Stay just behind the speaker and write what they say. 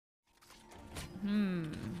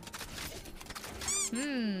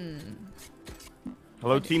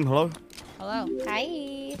Hello, team. Hello. Hello.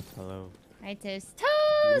 Hi. Hello. Hi, Toast.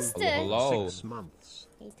 Toast. Hello. 6 months.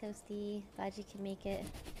 Hey, Toasty. Glad you can make it.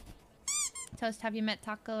 Toast, have you met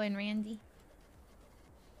Taco and Randy?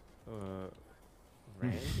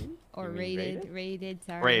 Randy? Or rated,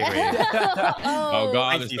 sorry. Rated. Oh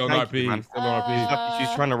God, Thank it's you, still thank you, RP. man. Still RP.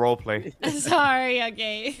 She's trying to roleplay. Sorry,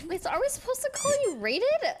 okay. Wait, so are we supposed to call you rated?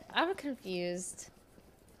 I'm confused.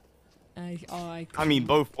 I mean,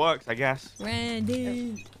 both works, I guess.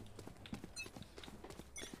 Randy.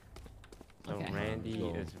 So Okay. Randy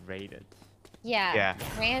is rated. Yeah. Yeah.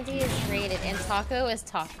 Randy is rated and Taco is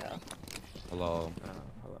Taco. Hello.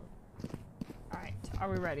 Hello. Alright, are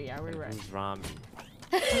we ready? Are we ready? Who's Rami?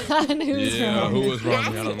 Yeah, who was wrong? I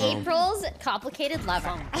That's don't know. April's complicated lover.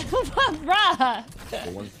 Bruh!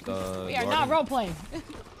 The one's the We are not role playing.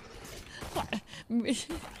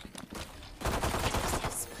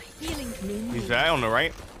 He's there on the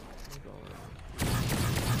right.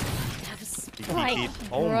 Right.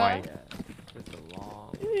 Oh my. It's a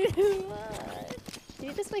long. Did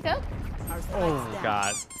you just wake up? Oh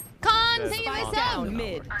God. Continue Spike down.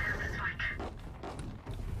 Mid.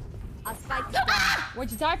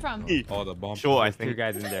 Where'd you die from? Oh, the bomb. Sure, I Two think.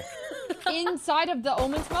 guys in there. Inside of the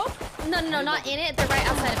omen smoke? No, not in it. They're right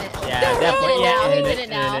outside of it. Yeah, definitely. Yeah, He in did it, it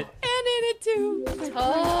now. in it. And in it too.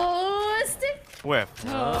 Toast. Where?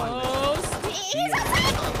 Toast. He's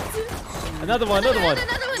outside. Another one. Another one.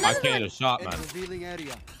 I can't hit a shot, man. Revealing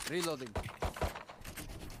area. Reloading.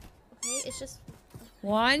 Okay, it's just.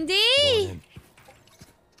 1D.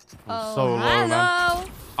 I'm so low, man. Hello.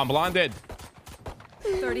 I'm blinded.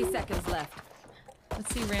 30 seconds left.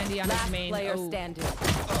 Let's see Randy on his Last main. player Oh. standing.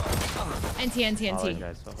 NT.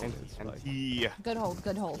 Apologize for holding this spike. Yeah. Good hold,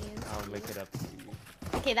 good hold. I'll make it up to you.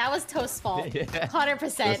 Okay, that was Toast's fault. Yeah. 100%.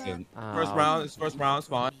 Listen, first round. It's first round. It's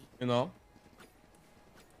fine. You know.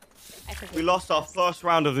 We lost our first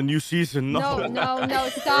round of the new season. No,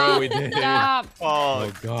 stop. we did. Stop. Oh,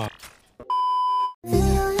 Oh God.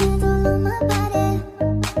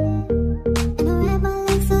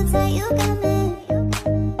 You got me